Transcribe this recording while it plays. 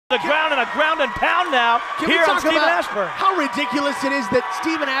The ground and a ground and pound now here on Stephen Ashburn. How ridiculous it is that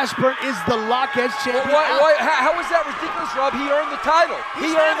Stephen Ashburn is the Lockettes Champion. How is that ridiculous, Rob? He earned the title.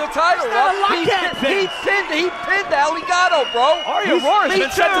 He earned the title, Rob. He pinned Allie Gato, bro. Arya Roar has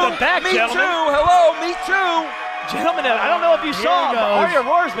been sent to the back, gentlemen. Me too. Hello, me too. Gentlemen, I don't know if you saw, but Arya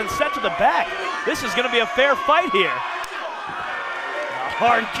Roar has been sent to the back. This is going to be a fair fight here.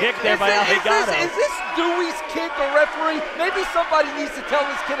 Hard kick there by Allie Gato. Is this Dewey's kid the referee? Maybe somebody needs to tell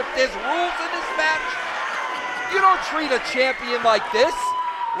this kid if there's rules in this match. You don't treat a champion like this.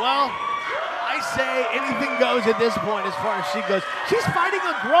 Well, I say anything goes at this point as far as she goes. She's fighting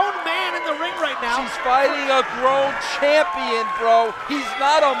a grown man in the ring right now. She's fighting a grown champion, bro. He's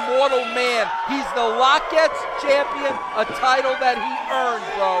not a mortal man. He's the Lockettes Champion, a title that he earned,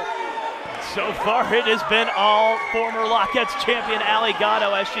 bro. So far, it has been all former Lockettes champion Allie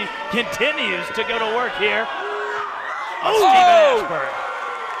Gato as she continues to go to work here. Stephen Ashburn.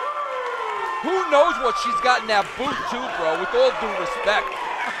 Who knows what she's got in that boot too, bro, with all due respect.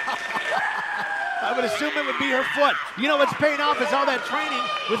 I would assume it would be her foot. You know what's paying off is all that training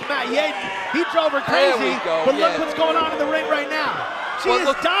with Matt Yaden. He drove her crazy, but look what's going on in the ring right now. She is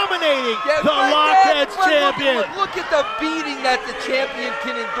dominating the Lockettes Champion. Look at the beating that the champion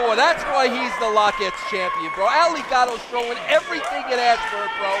can endure. That's why he's the Lockettes Champion, bro. Allie Gato's throwing everything at Ashburn,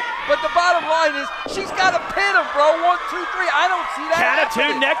 bro. But the bottom line is, she's got to pin him, bro. 1, 2, 3. I don't see that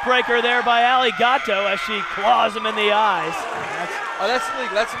happening. Neck breaker there by Allie Gato as she claws him in the eyes. That's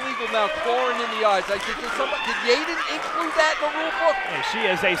illegal. That's illegal now. Clawing in the eyes. Did Yaden include that in the rule book? Hey, she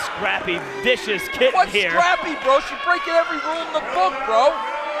is a scrappy, vicious kitten here. What's scrappy, bro? She's breaking every rule in the book, bro.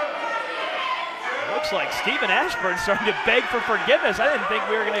 Looks like Stephen Ashburn starting to beg for forgiveness. I didn't think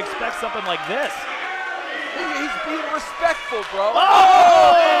we were going to expect something like this. He's being respectful, bro.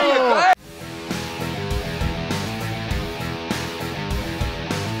 Oh! There you go.